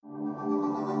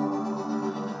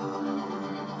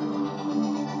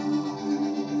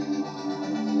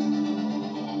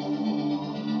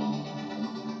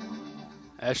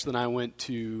Ashley and I went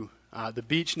to the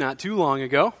beach not too long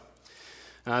ago.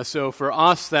 So for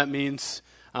us, that means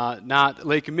not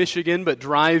Lake Michigan, but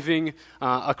driving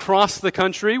across the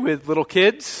country with little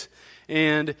kids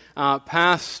and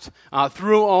past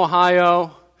through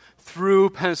Ohio,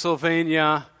 through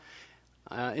Pennsylvania,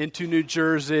 into New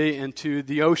Jersey, into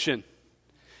the ocean.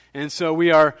 And so we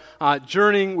are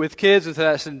journeying with kids, and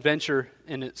that's an adventure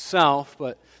in itself,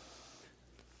 but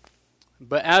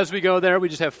as we go there, we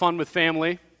just have fun with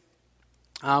family.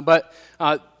 But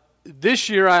this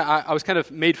year, I was kind of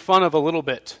made fun of a little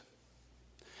bit.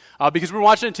 Because we were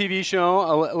watching a TV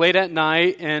show late at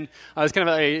night, and it was kind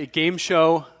of a game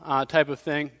show type of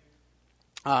thing.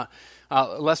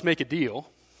 Let's Make a Deal.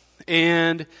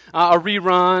 And a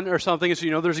rerun or something,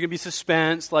 so there's going to be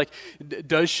suspense, like,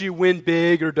 does she win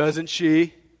big or doesn't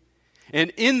she?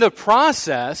 And in the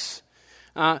process,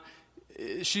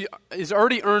 she has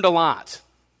already earned a lot.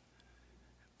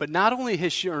 But not only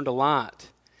has she earned a lot,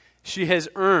 she has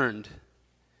earned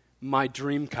my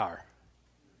dream car.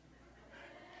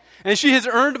 And she has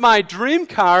earned my dream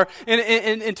car,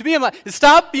 and to me, I'm like,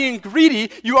 stop being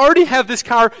greedy. You already have this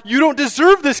car. You don't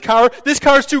deserve this car. This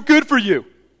car is too good for you.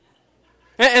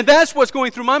 And that's what's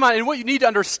going through my mind. And what you need to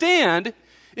understand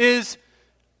is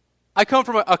I come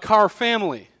from a car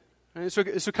family. Right?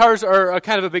 So cars are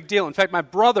kind of a big deal. In fact, my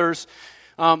brothers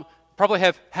probably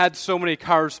have had so many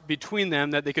cars between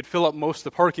them that they could fill up most of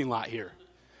the parking lot here.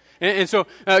 And so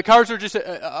cars are just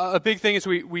a big thing. As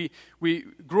we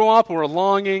grow up, and we're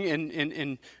longing,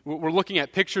 and we're looking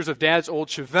at pictures of Dad's old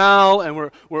Chevelle, and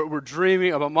we're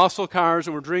dreaming about muscle cars,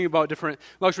 and we're dreaming about different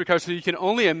luxury cars. So you can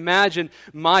only imagine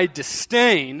my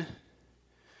disdain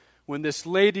when this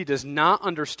lady does not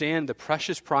understand the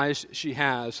precious prize she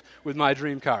has with my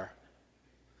dream car.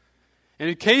 And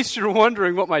in case you're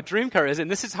wondering what my dream car is, and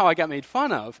this is how I got made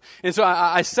fun of, and so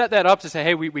I set that up to say,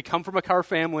 hey, we come from a car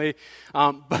family,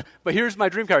 but here's my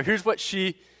dream car. Here's what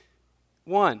she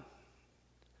won.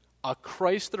 A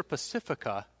Chrysler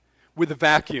Pacifica with a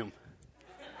vacuum.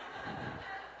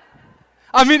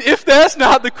 I mean, if that's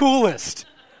not the coolest.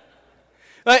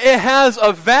 It has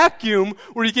a vacuum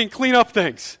where you can clean up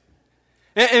things.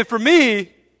 And for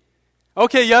me,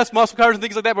 okay, yes, muscle cars and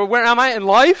things like that, but where am I in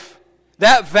life?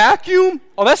 That vacuum,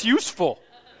 that's useful.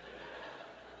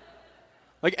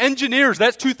 Like engineers,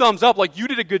 that's 2 thumbs up, like you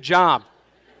did a good job.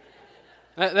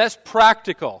 That's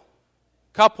practical.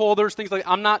 Cup holders, things like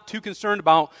that. I'm not too concerned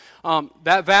about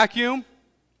that vacuum.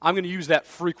 I'm going to use that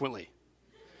frequently.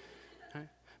 Okay?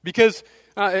 Because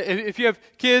if you have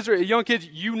kids or young kids,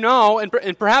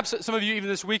 and perhaps some of you even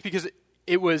this week, because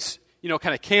it was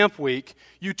kind of camp week,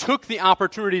 you took the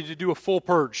opportunity to do a full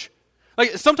purge.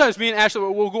 Like sometimes me and Ashley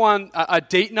will go on a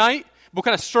date night. We'll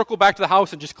kind of circle back to the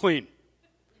house and just clean.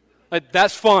 Like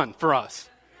that's fun for us.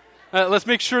 Let's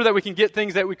make sure that we can get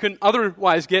things that we couldn't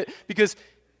otherwise get because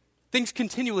things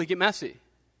continually get messy.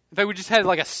 In fact, we just had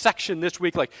like a section this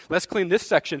week, like let's clean this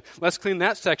section, let's clean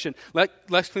that section,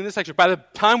 let's clean this section. By the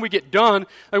time we get done,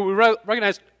 we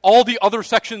recognize all the other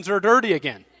sections are dirty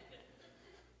again.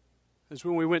 It's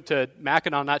when we went to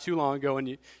Mackinac not too long ago, and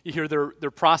you hear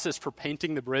their process for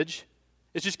painting the bridge.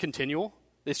 It's just continual.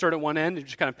 They start at one end and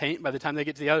just kind of paint. By the time they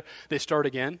get to the other, they start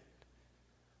again.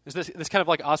 It's this kind of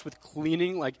like us with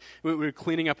cleaning. Like we're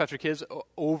cleaning up after kids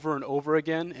over and over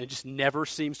again, and it just never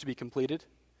seems to be completed.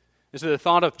 And so the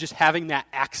thought of just having that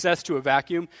access to a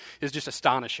vacuum is just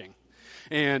astonishing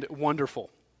and wonderful.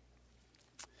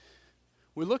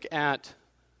 We look at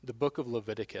the book of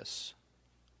Leviticus.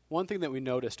 One thing that we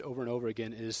noticed over and over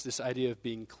again is this idea of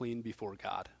being clean before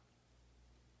God.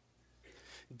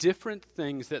 Different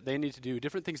things that they need to do,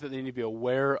 different things that they need to be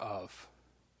aware of.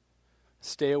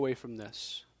 Stay away from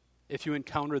this. If you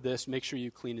encounter this, make sure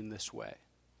you clean in this way.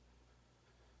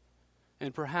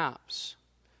 And perhaps,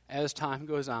 as time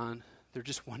goes on, they're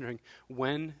just wondering,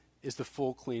 when is the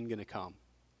full clean going to come?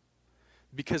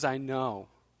 Because I know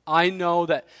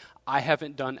that I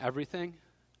haven't done everything.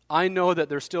 I know that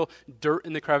there's still dirt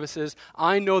in the crevices.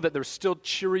 I know that there's still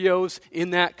Cheerios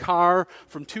in that car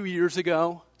from 2 years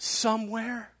ago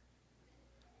somewhere.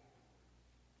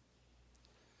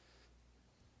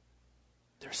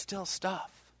 There's still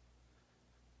stuff.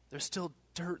 There's still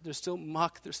dirt. There's still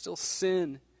muck. There's still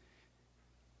sin.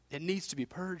 It needs to be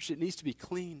purged. It needs to be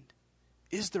cleaned.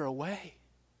 Is there a way?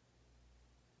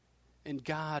 And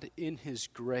God, in His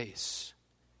grace,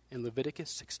 in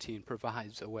Leviticus 16,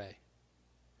 provides a way.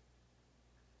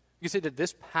 You can say that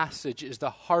this passage is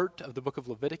the heart of the book of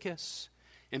Leviticus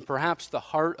and perhaps the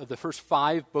heart of the first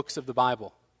 5 books of the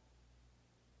Bible.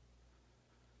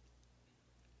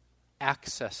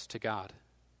 Access to God.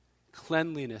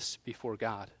 Cleanliness before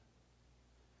God.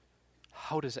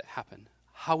 How does it happen?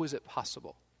 How is it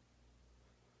possible?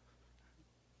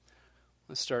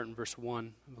 Let's start in verse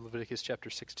 1 of Leviticus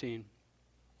chapter 16.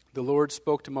 The Lord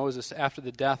spoke to Moses after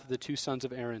the death of the two sons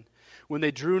of Aaron, when they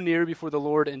drew near before the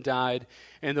Lord and died.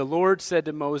 And the Lord said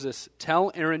to Moses,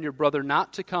 "Tell Aaron your brother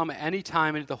not to come at any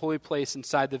time into the holy place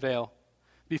inside the veil,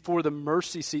 before the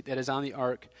mercy seat that is on the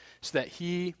ark, so that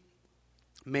he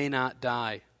may not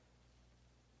die.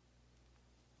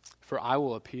 For I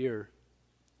will appear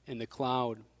in the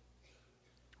cloud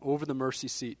over the mercy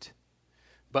seat.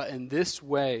 But in this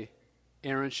way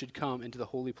Aaron should come into the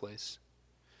holy place.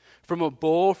 From a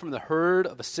bull from the herd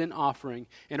of a sin offering,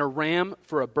 and a ram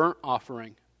for a burnt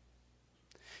offering.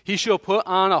 He shall put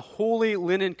on a holy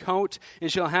linen coat,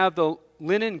 and shall have the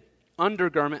linen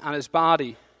undergarment on his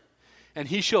body. And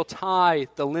he shall tie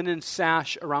the linen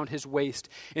sash around his waist,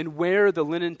 and wear the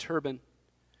linen turban.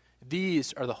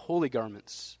 These are the holy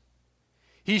garments.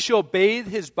 He shall bathe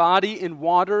his body in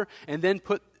water, and then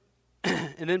put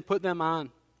them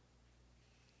on.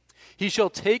 He shall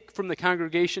take from the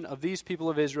congregation of these people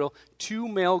of Israel 2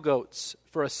 male goats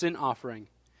for a sin offering,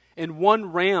 and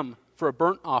 1 ram for a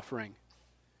burnt offering.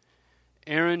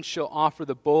 Aaron shall offer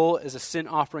the bull as a sin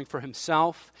offering for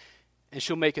himself, and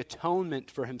shall make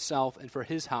atonement for himself and for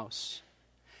his house.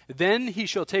 Then he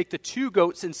shall take the 2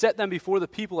 goats and set them before the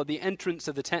people at the entrance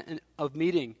of the tent of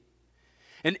meeting.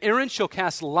 And Aaron shall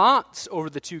cast lots over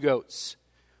the 2 goats,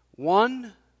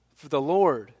 one for the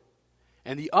Lord,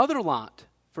 and the other lot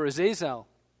for Azazel.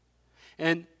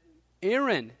 And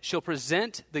Aaron shall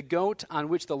present the goat on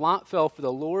which the lot fell for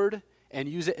the Lord, and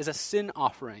use it as a sin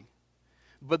offering.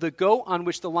 But the goat on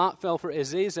which the lot fell for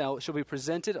Azazel shall be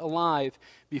presented alive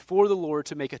before the Lord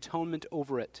to make atonement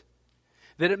over it,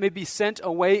 that it may be sent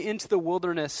away into the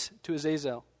wilderness to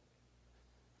Azazel.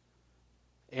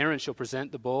 Aaron shall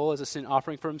present the bull as a sin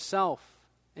offering for himself,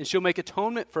 and shall make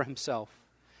atonement for himself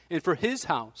and for his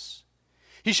house.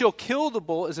 He shall kill the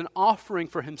bull as an offering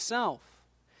for himself.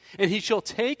 And he shall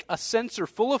take a censer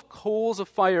full of coals of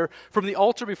fire from the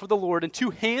altar before the Lord, and 2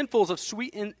 handfuls of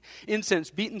sweet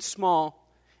incense beaten small,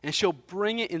 and shall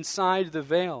bring it inside the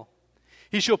veil.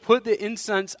 He shall put the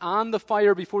incense on the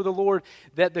fire before the Lord,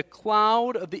 that the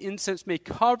cloud of the incense may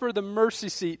cover the mercy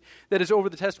seat that is over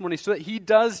the testimony, so that he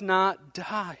does not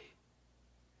die.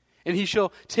 And he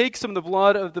shall take some of the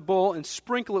blood of the bull and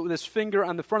sprinkle it with his finger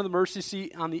on the front of the mercy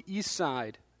seat on the east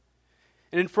side.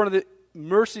 And in front of the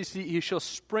mercy seat he shall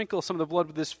sprinkle some of the blood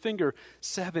with his finger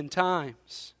 7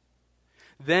 times.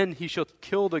 Then he shall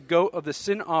kill the goat of the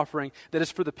sin offering that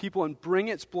is for the people, and bring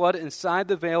its blood inside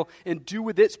the veil, and do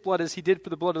with its blood as he did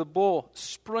for the blood of the bull,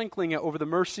 sprinkling it over the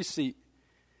mercy seat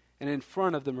and in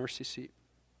front of the mercy seat.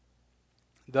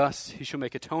 Thus he shall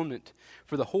make atonement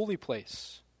for the holy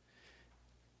place,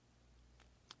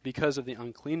 because of the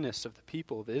uncleanness of the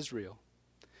people of Israel,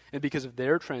 and because of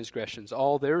their transgressions,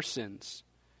 all their sins,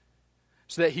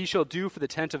 so that he shall do for the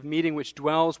tent of meeting which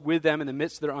dwells with them in the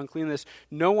midst of their uncleanness.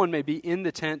 No one may be in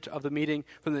the tent of the meeting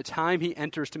from the time he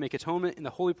enters to make atonement in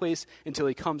the holy place until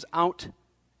he comes out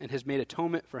and has made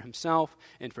atonement for himself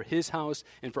and for his house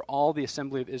and for all the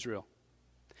assembly of Israel.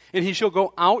 And he shall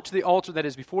go out to the altar that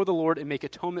is before the Lord and make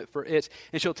atonement for it,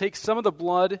 and shall take some of the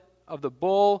blood of the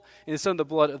bull and some of the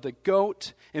blood of the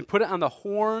goat, and put it on the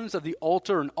horns of the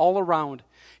altar and all around.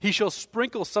 He shall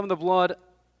sprinkle some of the blood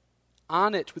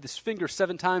on it with his finger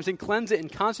 7 times, and cleanse it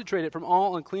and consecrate it from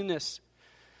all uncleanness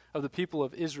of the people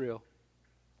of Israel.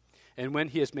 And when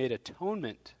he has made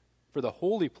atonement for the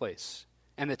holy place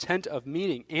and the tent of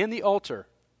meeting and the altar,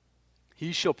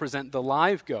 he shall present the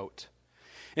live goat.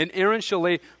 And Aaron shall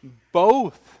lay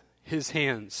both his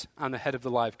hands on the head of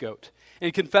the live goat,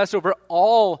 and confess over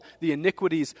all the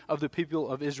iniquities of the people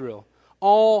of Israel,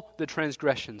 all the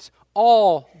transgressions,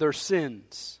 all their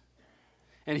sins.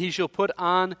 And he shall put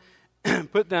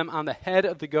them on the head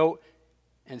of the goat,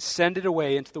 and send it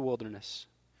away into the wilderness,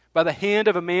 by the hand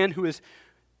of a man who is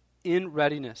in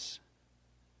readiness.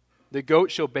 The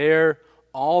goat shall bear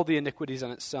all the iniquities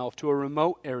on itself to a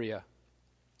remote area,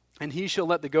 and he shall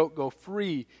let the goat go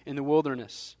free in the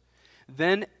wilderness.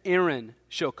 Then Aaron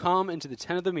shall come into the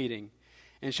tent of the meeting,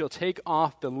 and shall take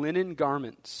off the linen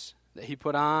garments that he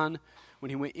put on when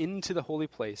he went into the holy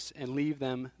place, and leave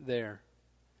them there.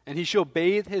 And he shall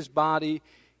bathe his body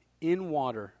in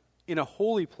water in a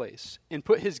holy place, and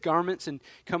put his garments, and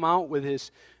come out with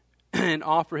his and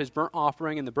offer his burnt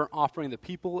offering and the burnt offering of the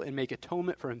people, and make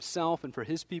atonement for himself and for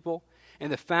his people.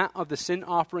 And the fat of the sin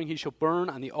offering he shall burn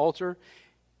on the altar.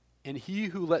 And he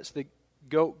who lets the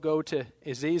goat go to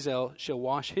Azazel shall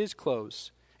wash his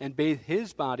clothes, and bathe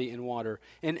his body in water,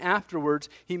 and afterwards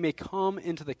he may come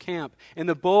into the camp. And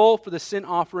the bull for the sin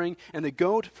offering and the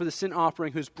goat for the sin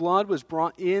offering, whose blood was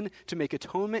brought in to make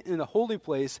atonement in the holy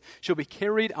place, shall be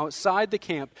carried outside the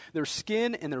camp. Their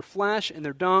skin and their flesh and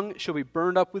their dung shall be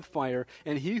burned up with fire,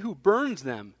 and he who burns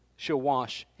them shall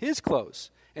wash his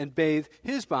clothes and bathe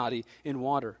his body in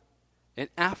water. And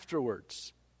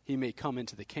afterwards he may come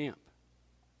into the camp.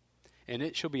 And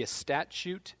it shall be a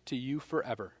statute to you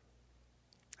forever,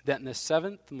 that in the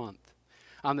 7th month,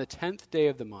 on the 10th day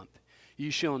of the month,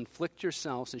 you shall inflict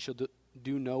yourselves and shall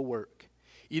do no work,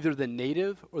 either the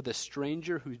native or the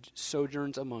stranger who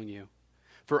sojourns among you.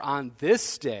 For on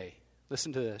this day,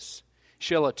 listen to this,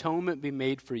 shall atonement be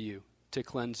made for you to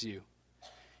cleanse you.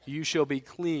 You shall be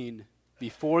clean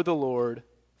before the Lord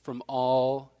from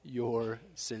all your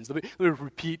sins. Let me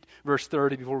repeat verse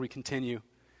 30 before we continue.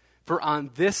 For on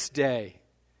this day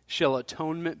shall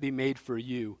atonement be made for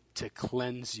you to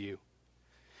cleanse you.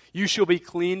 You shall be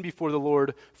clean before the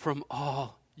Lord from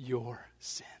all your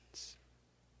sins.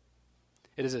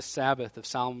 It is a Sabbath of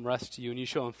solemn rest to you, and you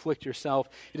shall inflict yourself.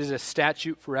 It is a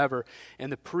statute forever.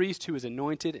 And the priest who is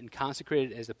anointed and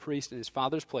consecrated as the priest in his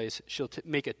father's place shall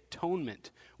make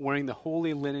atonement, wearing the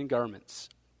holy linen garments.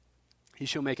 He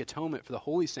shall make atonement for the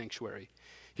holy sanctuary.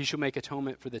 He shall make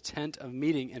atonement for the tent of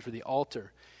meeting and for the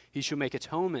altar. He shall make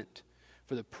atonement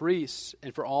for the priests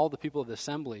and for all the people of the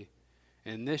assembly.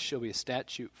 And this shall be a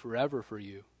statute forever for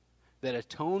you, that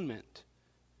atonement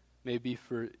may be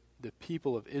for the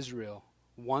people of Israel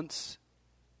once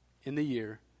in the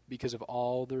year because of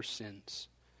all their sins.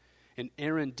 And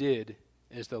Aaron did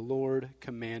as the Lord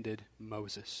commanded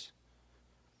Moses.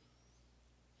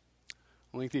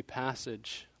 A lengthy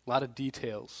passage, a lot of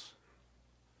details,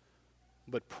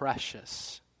 but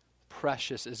precious.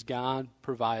 Precious as God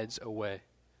provides a way.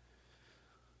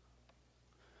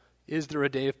 Is there a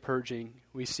day of purging?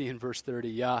 We see in verse 30,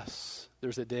 yes,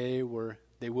 there's a day where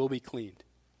they will be cleaned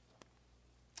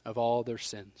of all their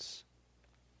sins.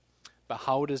 But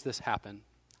how does this happen?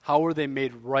 How are they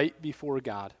made right before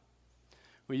God?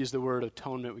 We use the word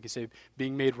atonement. We could say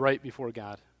being made right before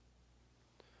God.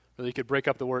 Or you could break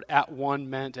up the word at one,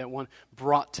 meant at one,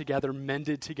 brought together,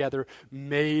 mended together,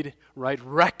 made right,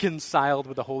 reconciled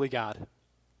with the holy God.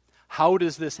 How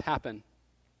does this happen?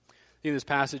 In this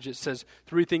passage it says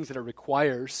three things that it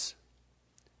requires.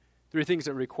 Three things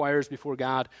that it requires before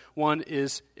God. One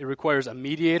is it requires a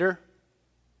mediator.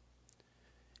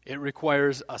 It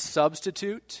requires a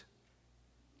substitute.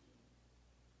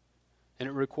 And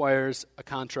it requires a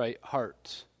contrite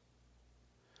heart.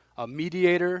 A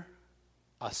mediator,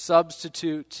 a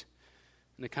substitute,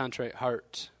 and a contrite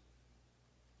heart.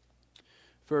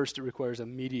 First, it requires a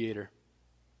mediator.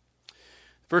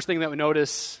 First thing that we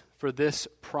notice for this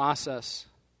process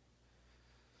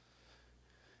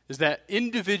is that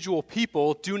individual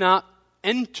people do not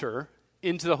enter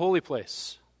into the holy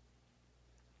place.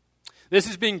 This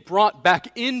is being brought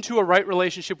back into a right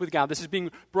relationship with God. This is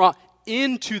being brought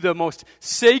into the most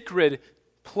sacred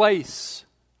place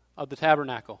of the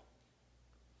tabernacle.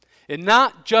 And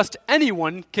not just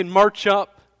anyone can march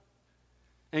up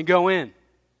and go in,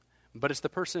 but it's the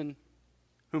person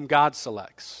whom God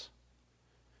selects.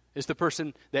 It's the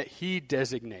person that He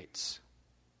designates.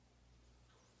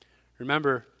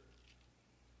 Remember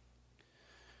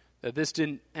that this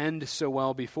didn't end so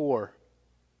well before.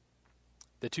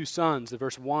 The two sons, the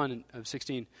verse 1 of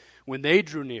 16, when they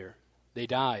drew near, they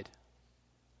died.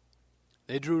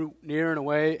 They drew near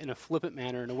in a flippant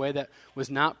manner, in a way that was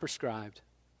not prescribed.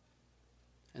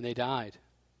 And they died.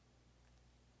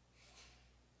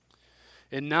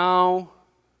 And now,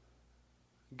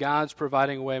 God's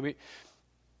providing a way.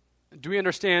 Do we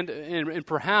understand, and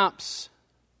perhaps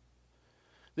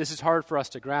this is hard for us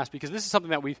to grasp, because this is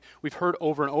something that we've heard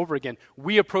over and over again.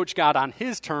 We approach God on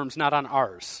His terms, not on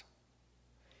ours.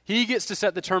 He gets to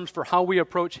set the terms for how we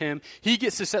approach Him. He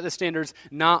gets to set the standards,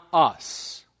 not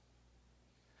us.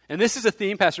 And this is a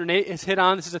theme Pastor Nate has hit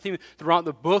on. This is a theme throughout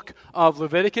the book of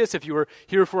Leviticus. If you were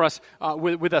here for us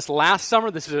with us last summer,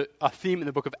 this is a theme in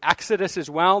the book of Exodus as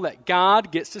well, that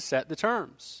God gets to set the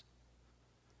terms.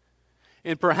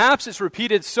 And perhaps it's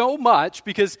repeated so much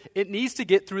because it needs to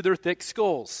get through their thick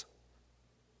skulls.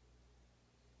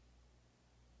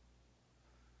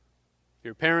 If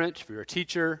you're a parent, if you're a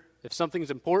teacher, if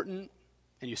something's important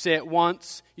and you say it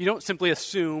once, you don't simply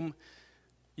assume,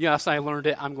 yes, I learned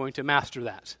it, I'm going to master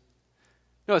that.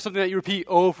 No, it's something that you repeat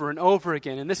over and over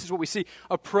again. And this is what we see,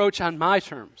 approach on my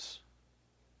terms.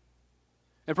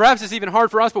 And perhaps it's even hard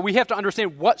for us, but we have to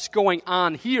understand what's going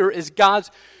on here is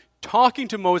God's talking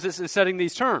to Moses and setting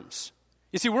these terms.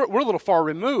 You see, we're a little far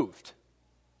removed.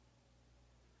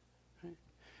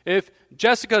 If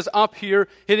Jessica's up here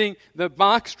hitting the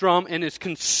box drum and is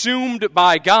consumed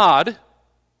by God,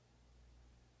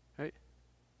 right?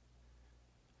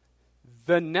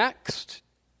 The next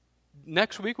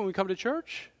week when we come to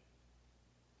church,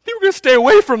 we're going to stay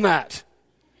away from that.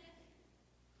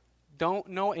 Don't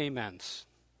know amens.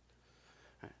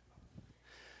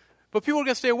 But people are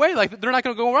going to stay away. Like, they're not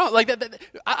going to go around. Like,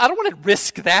 I don't want to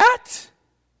risk that.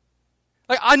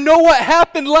 Like, I know what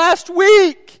happened last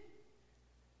week.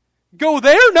 Go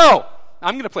there? No.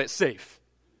 I'm going to play it safe.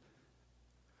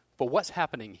 But what's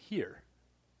happening here?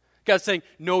 God's saying,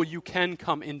 no, you can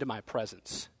come into my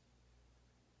presence.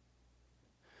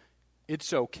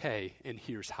 It's okay, and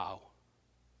here's how.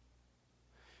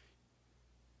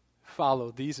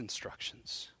 Follow these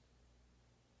instructions.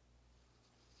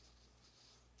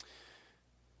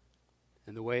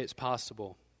 And the way it's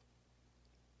possible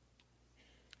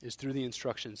is through the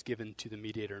instructions given to the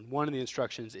mediator. And one of the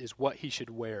instructions is what he should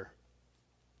wear.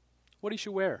 What he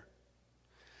should wear.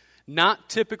 Not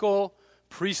typical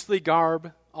priestly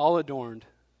garb, all adorned,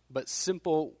 but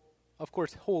simple, of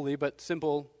course holy, but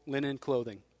simple linen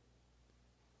clothing.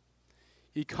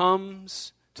 He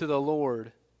comes to the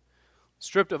Lord,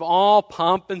 stripped of all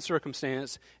pomp and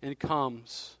circumstance, and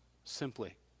comes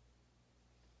simply.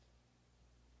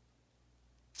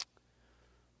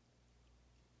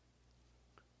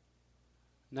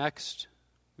 Next,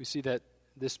 we see that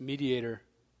this mediator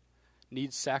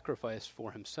needs sacrifice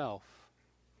for himself.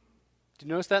 Do you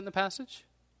notice that in the passage?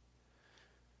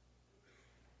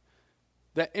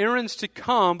 That Aaron's to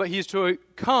come, but he's to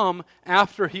come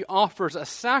after he offers a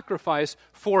sacrifice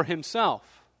for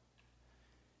himself.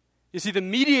 You see, the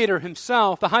mediator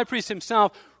himself, the high priest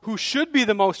himself, who should be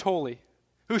the most holy,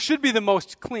 who should be the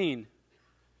most clean,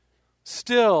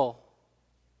 still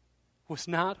was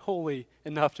not holy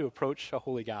enough to approach a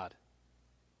holy God.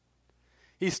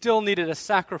 He still needed a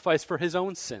sacrifice for his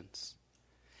own sins.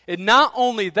 And not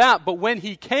only that, but when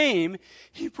he came,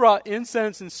 he brought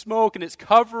incense and smoke, and it's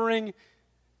covering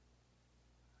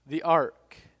the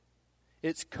ark.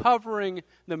 It's covering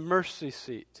the mercy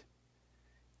seat.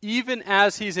 Even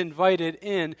as he's invited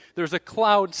in, there's a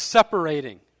cloud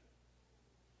separating.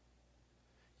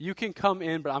 You can come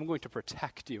in, but I'm going to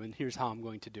protect you, and here's how I'm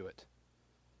going to do it.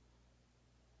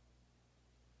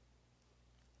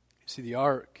 See, the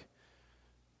ark,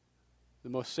 the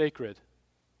most sacred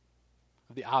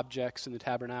of the objects in the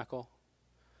tabernacle.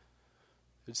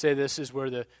 I'd say this is where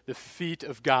the feet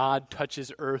of God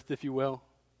touches earth, if you will.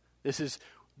 This is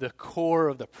the core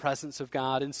of the presence of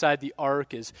God. Inside the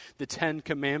ark is the Ten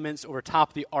Commandments. Over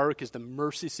top of the ark is the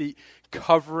mercy seat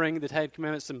covering the Ten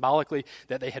Commandments symbolically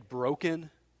that they had broken.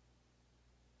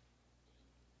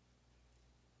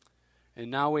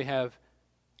 And now we have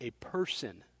a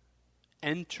person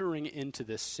entering into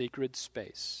this sacred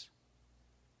space.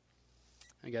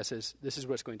 I guess this is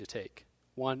what it's going to take.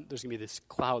 One, there's going to be this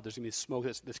cloud, there's going to be this smoke,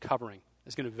 this covering.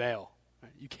 It's going to veil.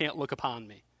 Right? You can't look upon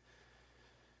me.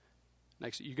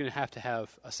 Next, you're going to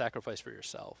have a sacrifice for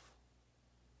yourself.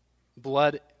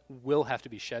 Blood will have to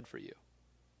be shed for you.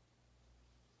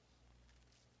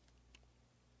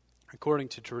 According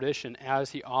to tradition,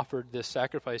 as he offered this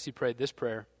sacrifice, he prayed this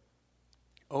prayer: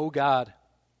 "O God,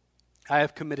 I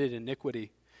have committed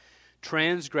iniquity,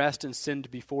 transgressed and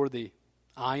sinned before thee,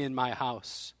 I and my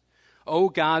house. O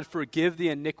God, forgive the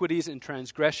iniquities and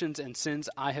transgressions and sins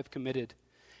I have committed,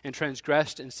 and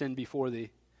transgressed and sinned before thee,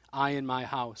 I and my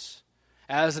house.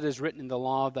 As it is written in the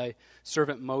law of thy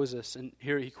servant Moses." And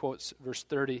here he quotes verse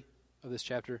 30 of this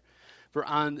chapter. "For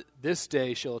on this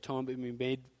day shall atonement be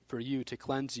made for you to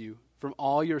cleanse you from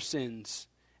all your sins,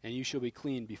 and you shall be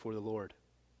clean before the Lord."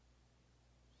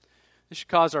 This should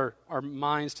cause our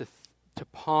minds to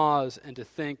pause and to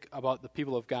think about the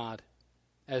people of God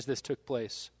as this took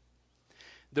place.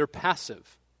 They're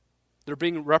passive. They're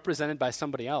being represented by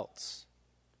somebody else.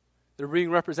 They're being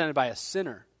represented by a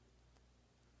sinner.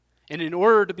 And in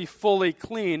order to be fully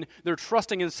clean, they're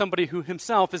trusting in somebody who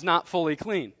himself is not fully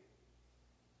clean.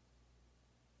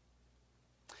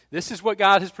 This is what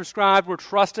God has prescribed. We're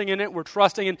trusting in it. We're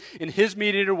trusting in his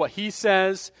mediator, what he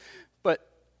says. But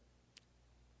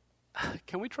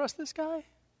can we trust this guy?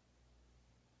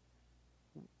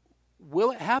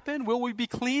 Will it happen? Will we be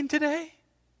clean today?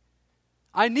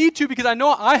 I need to, because I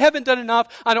know I haven't done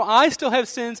enough. I know I still have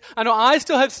sins. I know I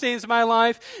still have stains in my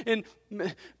life.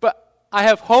 But I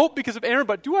have hope because of Aaron.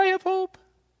 But do I have hope?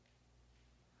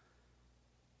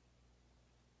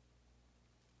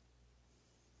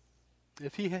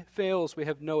 If he fails, we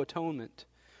have no atonement.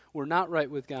 We're not right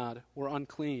with God. We're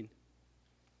unclean.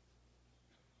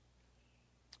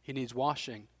 He needs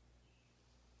washing.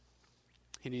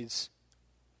 He needs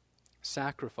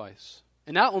sacrifice.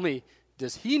 And not only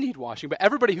does he need washing, but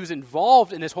everybody who's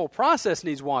involved in this whole process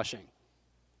needs washing.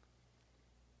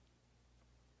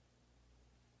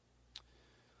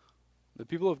 The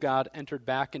people of God entered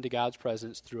back into God's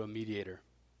presence through a mediator.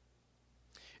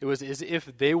 It was as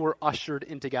if they were ushered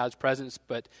into God's presence,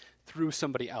 but through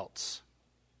somebody else,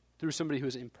 through somebody who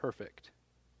is imperfect.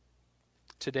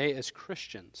 Today, as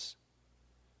Christians,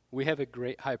 we have a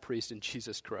great high priest in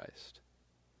Jesus Christ.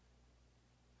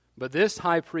 But this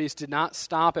high priest did not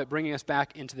stop at bringing us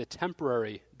back into the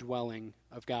temporary dwelling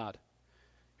of God.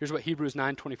 Here's what Hebrews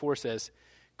 9:24 says.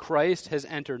 Christ has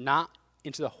entered not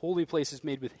into the holy places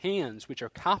made with hands, which are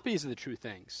copies of the true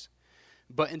things,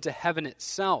 but into heaven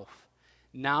itself,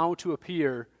 now to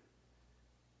appear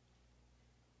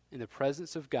in the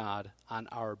presence of God on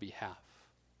our behalf.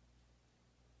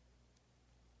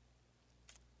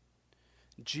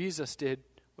 Jesus did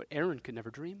what Aaron could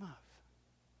never dream of.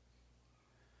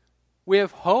 We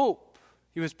have hope.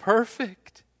 He was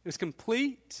perfect. He was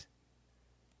complete.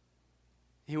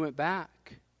 He went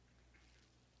back.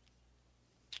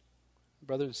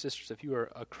 Brothers and sisters, if you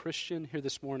are a Christian here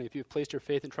this morning, if you have placed your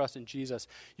faith and trust in Jesus,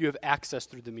 you have access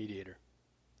through the mediator.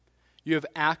 You have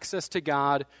access to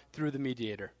God through the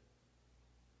mediator.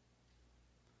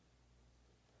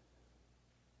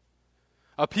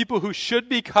 A people who should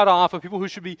be cut off, a people who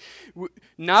should be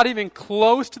not even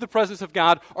close to the presence of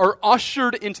God, are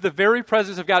ushered into the very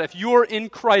presence of God. If you are in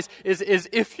Christ, is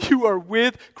if you are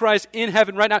with Christ in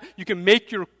heaven right now, you can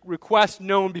make your request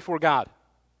known before God.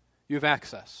 You have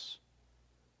access.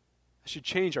 That should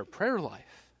change our prayer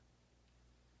life.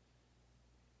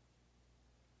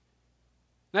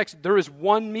 Next, there is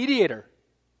one mediator.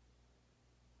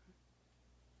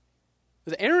 It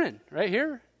was Aaron right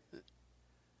here. It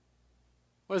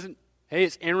wasn't, hey,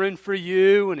 it's Aaron for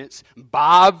you, and it's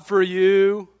Bob for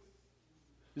you.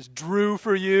 It's Drew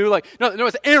for you. No,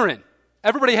 it's Aaron.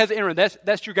 Everybody has Aaron.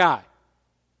 That's your guy.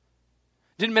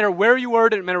 Didn't matter where you were,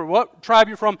 didn't matter what tribe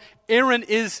you're from, Aaron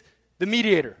is the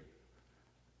mediator.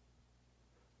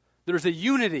 There's a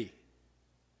unity.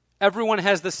 Everyone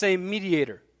has the same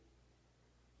mediator.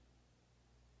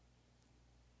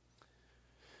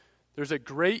 There's a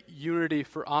great unity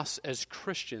for us as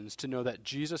Christians to know that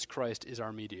Jesus Christ is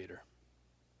our mediator.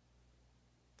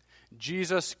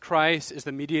 Jesus Christ is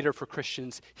the mediator for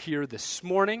Christians here this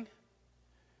morning.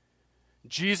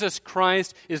 Jesus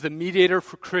Christ is the mediator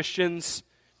for Christians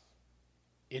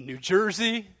in New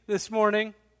Jersey this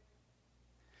morning.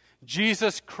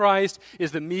 Jesus Christ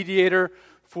is the mediator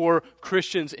for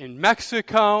Christians in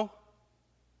Mexico,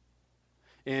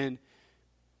 in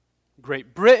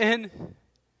Great Britain,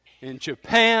 in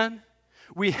Japan.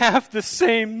 We have the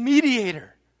same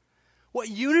mediator. What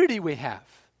unity we have.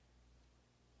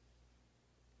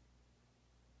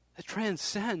 That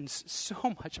transcends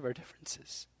so much of our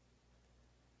differences.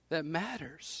 That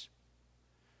matters.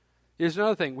 Here's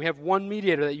another thing. We have one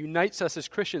mediator that unites us as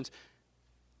Christians.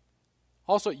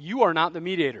 Also, you are not the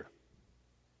mediator.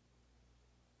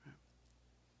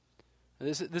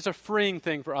 This is a freeing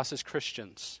thing for us as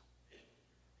Christians.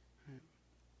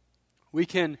 We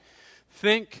can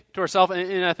think to ourselves,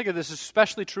 and I think that this is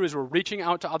especially true as we're reaching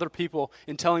out to other people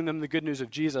and telling them the good news of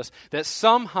Jesus, that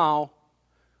somehow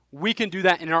we can do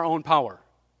that in our own power.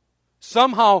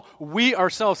 Somehow we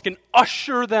ourselves can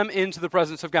usher them into the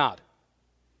presence of God.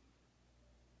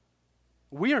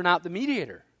 We are not the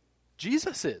mediator.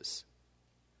 Jesus is.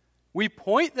 We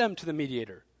point them to the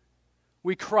mediator.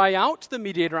 We cry out to the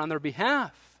mediator on their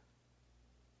behalf.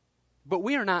 But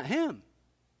we are not him.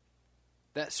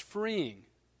 That's freeing.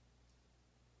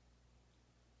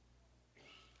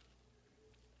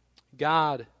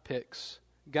 God picks,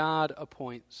 God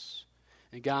appoints,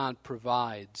 and God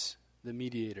provides the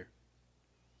mediator.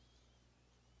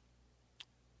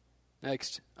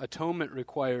 Next, atonement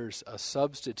requires a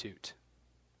substitute.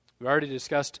 We already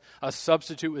discussed a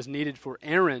substitute was needed for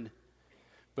Aaron,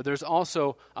 but there's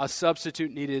also a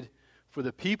substitute needed for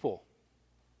the people.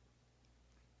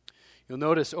 You'll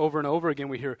notice over and over again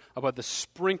we hear about the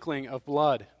sprinkling of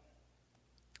blood,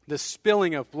 the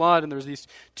spilling of blood, and there's these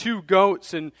two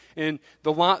goats, and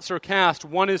the lots are cast.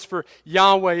 One is for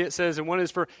Yahweh, it says, and one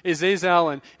is for Azazel,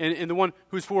 and the one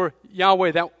who's for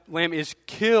Yahweh, that lamb is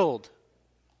killed,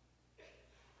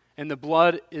 and the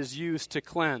blood is used to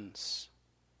cleanse.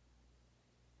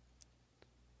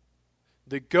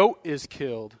 The goat is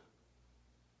killed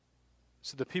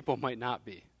so the people might not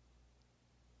be.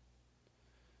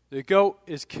 The goat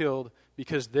is killed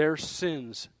because their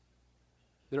sins,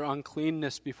 their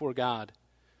uncleanness before God,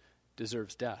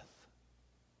 deserves death.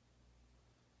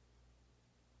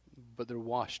 But they're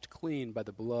washed clean by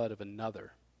the blood of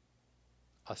another,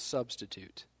 a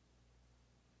substitute.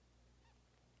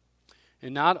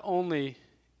 And not only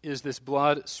is this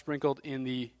blood sprinkled in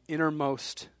the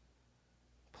innermost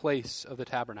place of the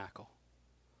tabernacle,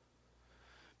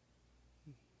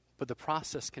 but the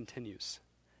process continues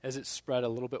as it's spread a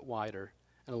little bit wider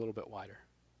and a little bit wider.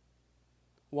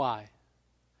 Why?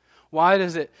 Why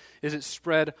is it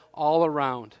spread all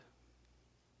around?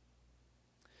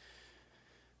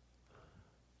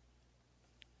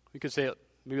 We could say it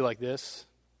maybe like this,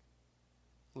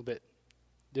 a little bit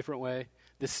different way.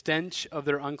 The stench of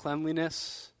their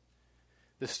uncleanliness,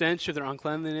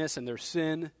 and their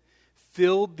sin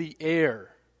filled the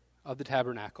air of the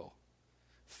tabernacle,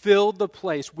 filled the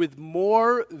place with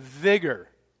more vigor,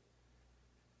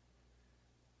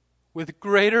 with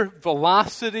greater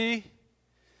velocity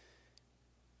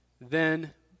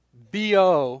than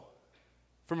BO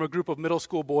from a group of middle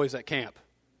school boys at camp.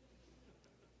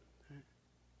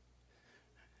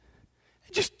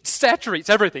 It just saturates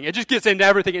everything. It just gets into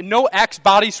everything. And no Axe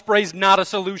body spray is not a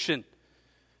solution.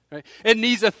 Right? It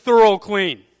needs a thorough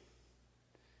clean.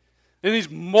 It needs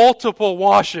multiple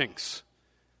washings.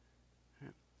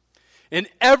 And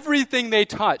everything they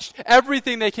touched,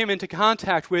 everything they came into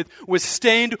contact with was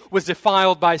stained, was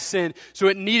defiled by sin. So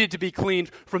it needed to be cleaned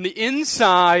from the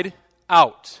inside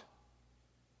out.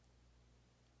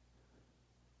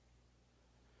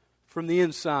 From the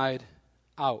inside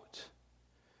out.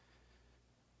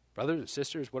 Brothers and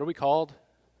sisters, what are we called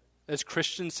as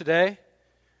Christians today?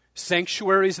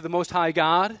 Sanctuaries of the Most High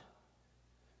God.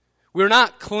 We're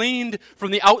not cleaned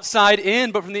from the outside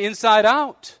in, but from the inside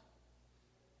out.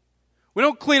 We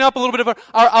don't clean up a little bit of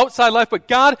our outside life, but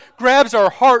God grabs our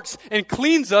hearts and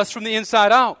cleans us from the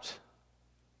inside out.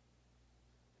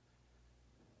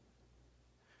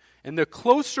 And the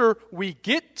closer we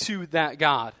get to that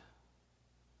God,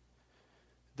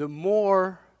 the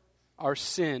more our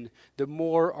sin, the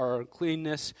more our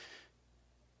uncleanness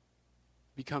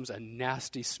becomes a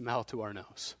nasty smell to our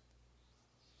nose.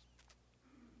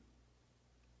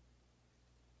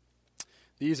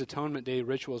 These Atonement Day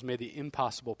rituals made the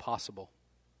impossible possible.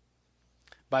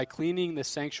 By cleaning the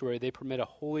sanctuary, they permit a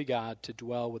holy God to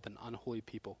dwell with an unholy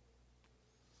people.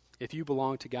 If you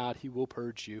belong to God, He will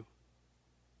purge you.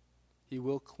 He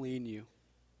will clean you.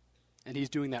 And He's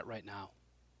doing that right now.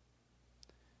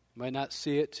 You might not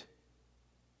see it.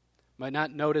 Might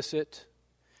not notice it.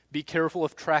 Be careful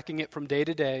of tracking it from day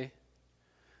to day.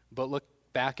 But look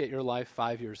back at your life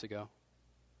 5 years ago.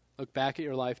 Look back at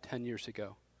your life 10 years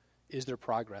ago. Is there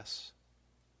progress?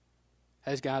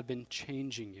 Has God been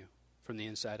changing you from the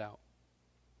inside out?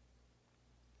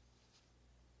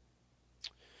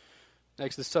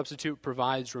 Next, the substitute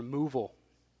provides removal.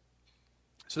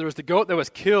 So there was the goat that was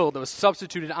killed, that was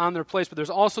substituted on their place, but there's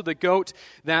also the goat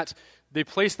that they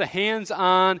place the hands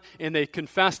on and they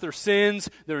confess their sins,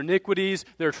 their iniquities,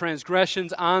 their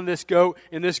transgressions on this goat,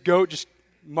 and this goat just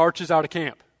marches out of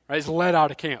camp, right? It's led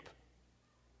out of camp.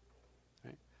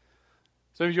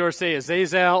 Some of yours say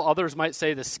Azazel, others might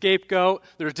say the scapegoat.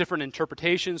 There's different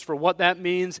interpretations for what that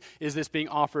means. Is this being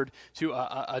offered to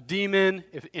a demon?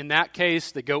 If in that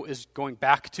case, the goat is going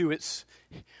back to its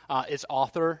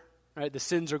author, right? The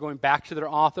sins are going back to their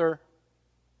author.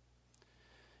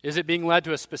 Is it being led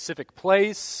to a specific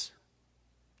place?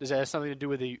 Does that have something to do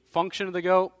with the function of the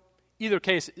goat? Either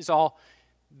case is all,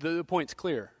 the point's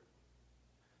clear.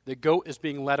 The goat is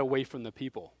being led away from the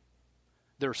people.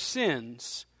 Their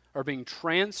sins are being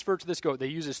transferred to this goat. They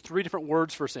use this 3 different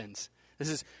words for sins. This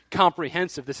is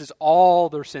comprehensive. This is all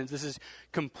their sins. This is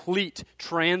complete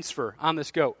transfer on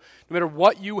this goat. No matter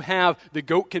what you have, the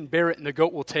goat can bear it and the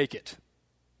goat will take it.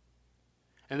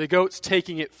 And the goat's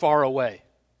taking it far away.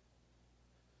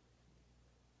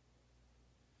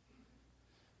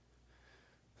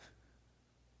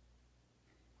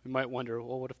 We might wonder,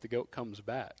 well, what if the goat comes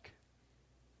back?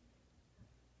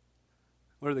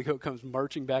 What if the goat comes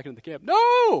marching back into the camp?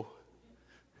 No!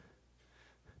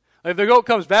 If the goat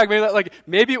comes back,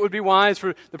 maybe it would be wise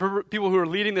for the people who are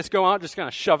leading this goat out just kind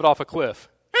of shove it off a cliff.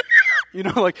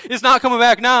 It's not coming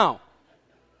back now.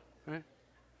 Right?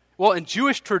 Well, in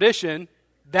Jewish tradition,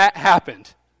 that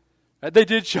happened. Right? They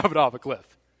did shove it off a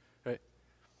cliff. Right?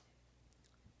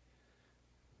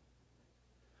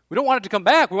 We don't want it to come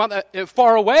back. We want that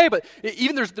far away. But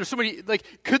even there's so many.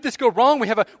 Could this go wrong? We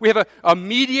have a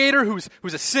mediator who's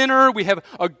a sinner. We have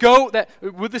a goat that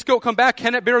would this goat come back?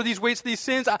 Can it bear these weights, these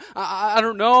sins? I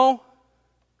don't know.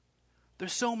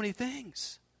 There's so many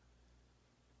things.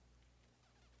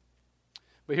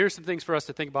 But here's some things for us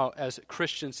to think about as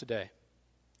Christians today.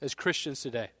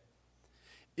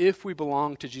 If we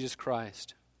belong to Jesus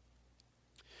Christ,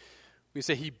 we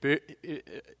say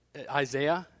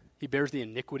Isaiah. He bears the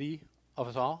iniquity of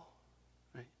us all.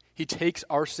 Right? He takes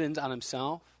our sins on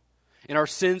himself. and our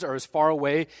sins are as far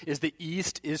away as the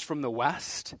east is from the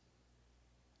west.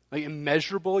 Like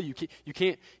immeasurable, you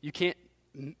can't,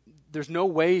 there's no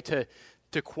way to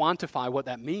quantify what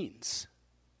that means.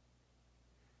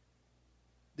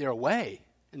 They're away,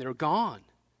 and they're gone.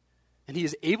 And he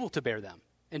is able to bear them,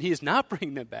 and he is not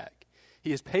bringing them back.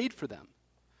 He has paid for them.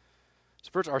 So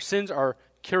first, our sins are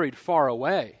carried far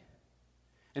away.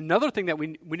 Another thing that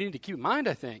we need to keep in mind,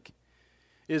 I think,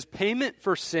 is payment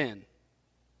for sin.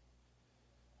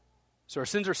 So our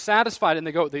sins are satisfied in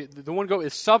the goat. The one goat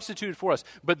is substituted for us.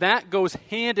 But that goes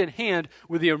hand in hand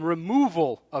with the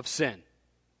removal of sin.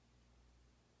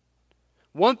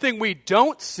 One thing we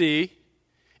don't see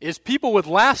is people with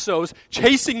lassos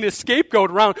chasing this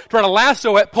scapegoat around, trying to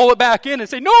lasso it, pull it back in, and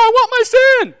say, no, I want my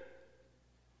sin.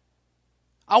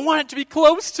 I want it to be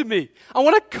close to me. I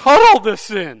want to cuddle the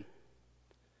sin.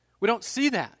 We don't see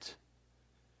that.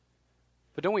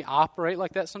 But don't we operate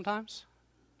like that sometimes?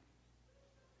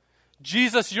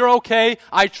 Jesus, you're okay.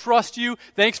 I trust you.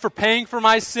 Thanks for paying for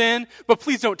my sin, but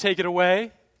please don't take it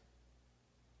away.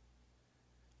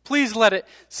 Please let it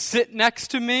sit next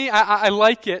to me. I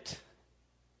like it.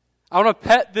 I want to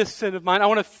pet this sin of mine. I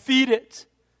want to feed it.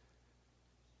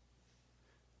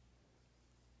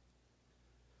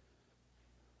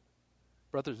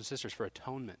 Brothers and sisters, for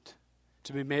atonement,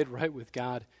 to be made right with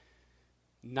God,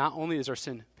 not only is our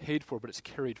sin paid for, but it's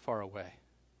carried far away.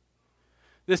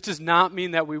 This does not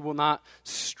mean that we will not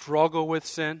struggle with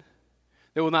sin,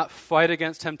 that we will not fight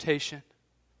against temptation.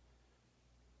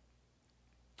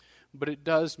 But it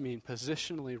does mean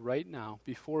positionally right now,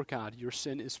 before God, your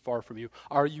sin is far from you.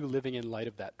 Are you living in light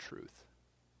of that truth?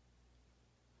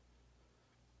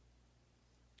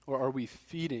 Or are we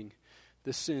feeding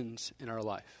the sins in our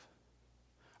life?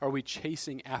 Are we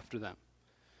chasing after them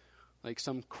like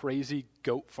some crazy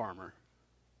goat farmer?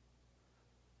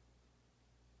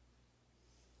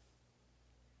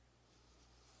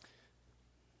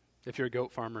 If you're a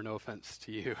goat farmer, no offense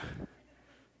to you.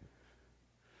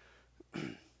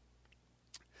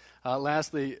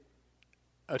 Lastly,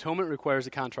 atonement requires a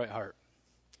contrite heart.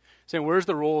 Saying, where's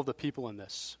the role of the people in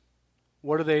this?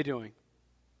 What are they doing?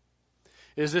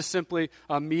 Is this simply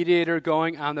a mediator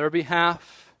going on their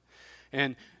behalf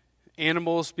and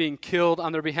animals being killed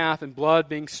on their behalf and blood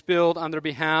being spilled on their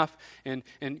behalf and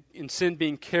sin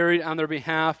being carried on their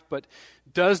behalf? But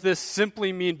does this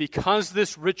simply mean because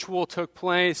this ritual took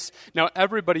place, now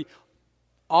everybody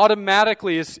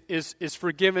automatically is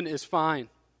forgiven, is fine?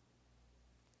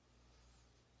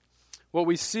 What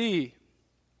we see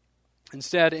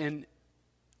instead in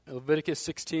Leviticus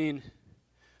 16,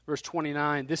 verse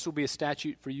 29, this will be a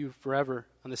statute for you forever.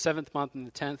 On the 7th month and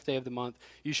the 10th day of the month,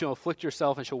 you shall afflict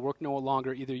yourself and shall work no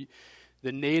longer, either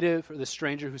the native or the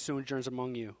stranger who sojourns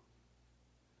among you.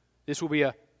 This will be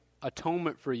a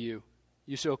atonement for you.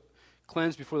 You shall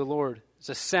cleanse before the Lord. It's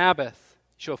a Sabbath.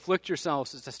 You shall afflict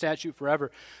yourselves. It's a statute forever.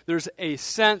 There's a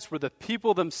sense where the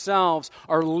people themselves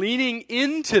are leaning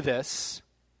into this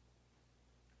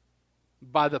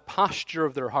by the posture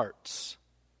of their hearts.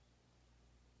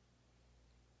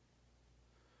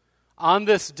 On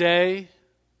this day,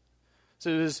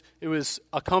 so it was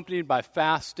accompanied by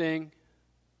fasting,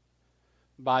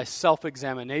 by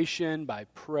self-examination, by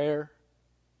prayer.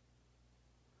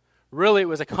 Really, it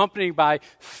was accompanied by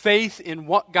faith in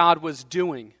what God was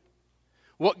doing,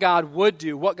 what God would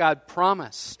do, what God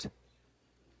promised.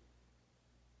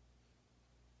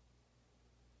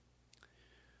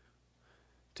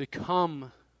 To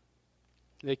come,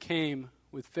 they came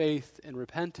with faith and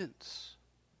repentance,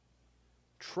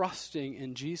 trusting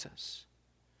in Jesus.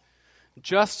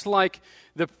 Just like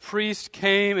the priest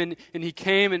came and he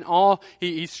came and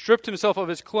he stripped himself of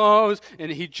his clothes and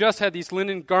he just had these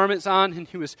linen garments on and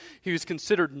he was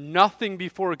considered nothing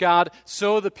before God,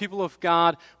 so the people of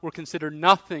God were considered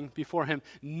nothing before him.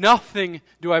 Nothing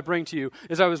do I bring to you.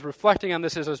 As I was reflecting on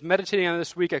this, as I was meditating on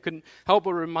this week, I couldn't help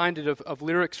but reminded of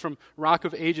lyrics from Rock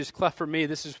of Ages, Cleft for Me.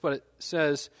 This is what it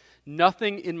says: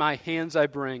 nothing in my hands I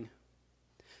bring,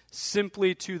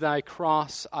 simply to thy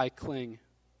cross I cling.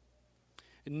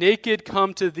 Naked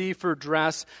come to thee for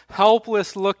dress,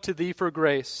 helpless look to thee for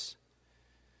grace.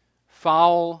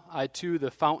 Foul I to the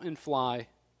fountain fly,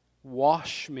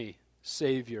 wash me,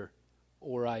 Savior,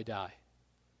 or I die.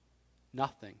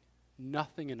 Nothing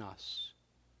in us.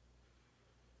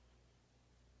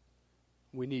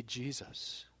 We need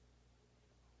Jesus.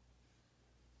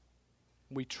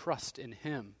 We trust in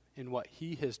him, in what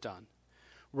he has done.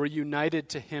 We're united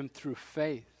to him through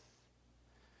faith.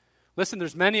 Listen,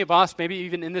 there's many of us, maybe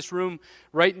even in this room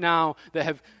right now, that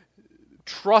have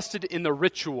trusted in the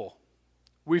ritual.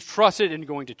 We've trusted in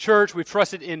going to church. We've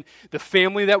trusted in the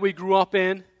family that we grew up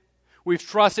in. We've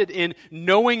trusted in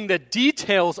knowing the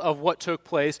details of what took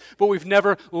place, but we've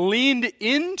never leaned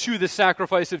into the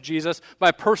sacrifice of Jesus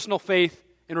by personal faith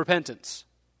and repentance.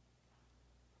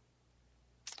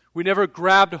 We never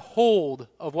grabbed hold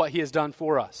of what he has done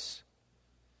for us.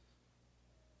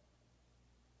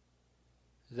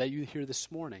 Is that you here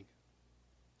this morning?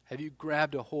 Have you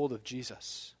grabbed a hold of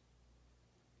Jesus?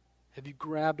 Have you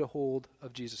grabbed a hold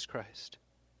of Jesus Christ?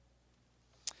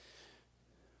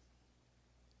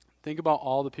 Think about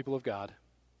all the people of God,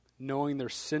 knowing their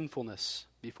sinfulness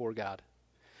before God,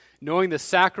 knowing the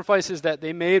sacrifices that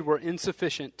they made were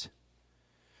insufficient,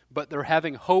 but they're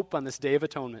having hope on this Day of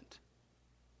Atonement.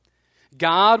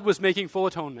 God was making full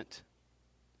atonement.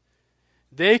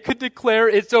 They could declare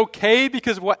it's okay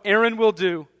because of what Aaron will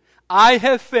do. I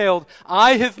have failed.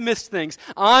 I have missed things.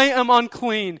 I am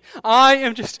unclean. I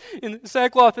am just in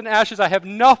sackcloth and ashes. I have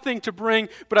nothing to bring,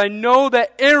 but I know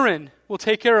that Aaron will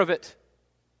take care of it.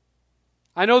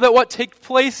 I know that what takes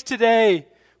place today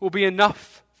will be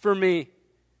enough for me.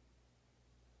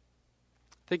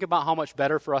 Think about how much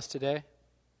better for us today.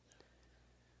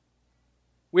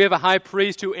 We have a high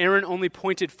priest who Aaron only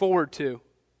pointed forward to.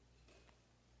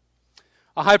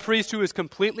 A high priest who is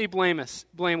completely blameless.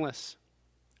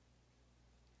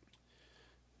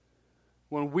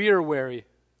 When we are weary,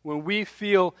 when we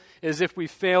feel as if we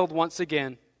failed once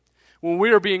again, when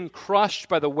we are being crushed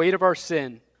by the weight of our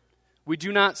sin, we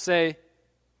do not say,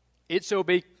 it's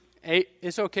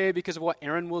okay because of what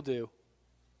Aaron will do.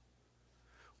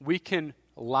 We can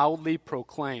loudly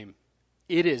proclaim,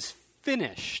 it is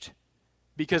finished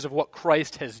because of what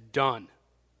Christ has done.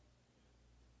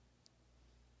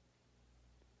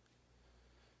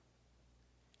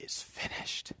 It's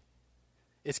finished.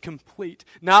 It's complete.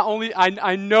 Not only,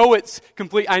 I know it's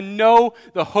complete, I know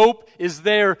the hope is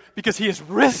there because he is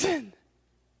risen.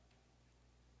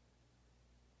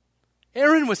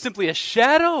 Aaron was simply a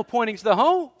shadow pointing to the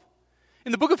hope.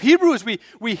 In the book of Hebrews,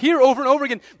 we hear over and over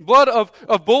again, blood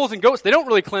of bulls and goats, they don't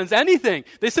really cleanse anything.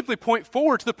 They simply point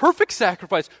forward to the perfect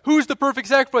sacrifice. Who's the perfect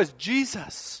sacrifice?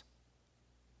 Jesus.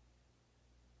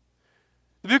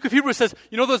 The book of Hebrews says,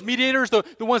 you know those mediators, the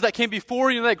ones that came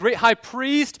before, that great high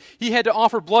priest, he had to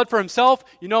offer blood for himself.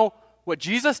 You know what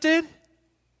Jesus did?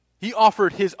 He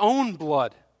offered his own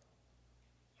blood.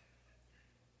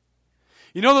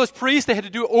 You know those priests, they had to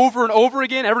do it over and over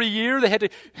again every year. They had to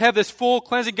have this full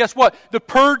cleansing. Guess what? The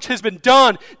purge has been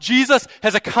done. Jesus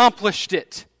has accomplished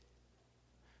it.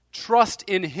 Trust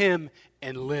in him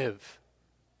and live.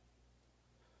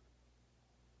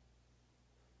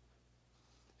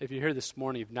 If you're here this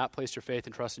morning, you've not placed your faith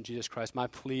and trust in Jesus Christ, my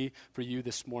plea for you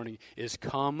this morning is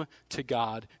come to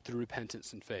God through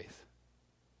repentance and faith.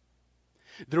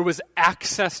 There was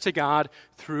access to God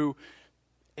through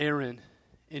Aaron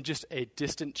in just a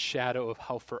distant shadow of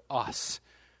how for us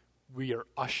we are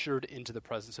ushered into the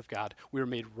presence of God. We are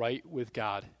made right with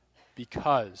God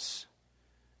because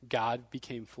God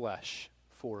became flesh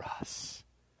for us.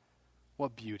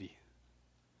 What beauty.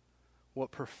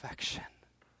 What perfection.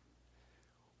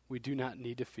 We do not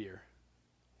need to fear.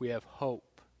 We have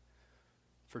hope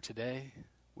for today.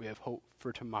 We have hope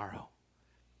for tomorrow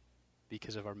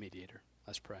because of our mediator.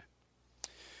 Let's pray.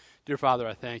 Dear Father,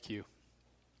 I thank you.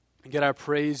 And God, I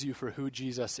praise you for who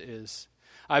Jesus is.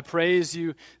 I praise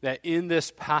you that in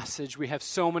this passage we have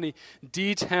so many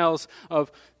details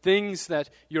of things that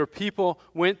your people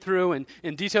went through and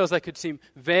details that could seem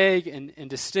vague and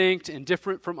distinct and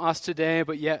different from us today,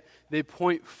 but yet they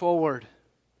point forward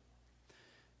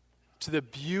to the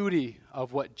beauty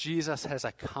of what Jesus has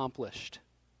accomplished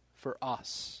for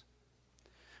us.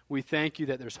 We thank you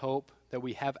that there's hope, that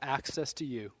we have access to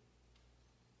you.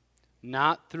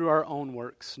 Not through our own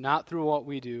works, not through what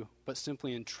we do, but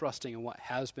simply in trusting in what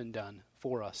has been done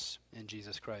for us in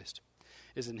Jesus Christ.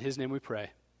 It is in his name we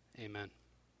pray. Amen.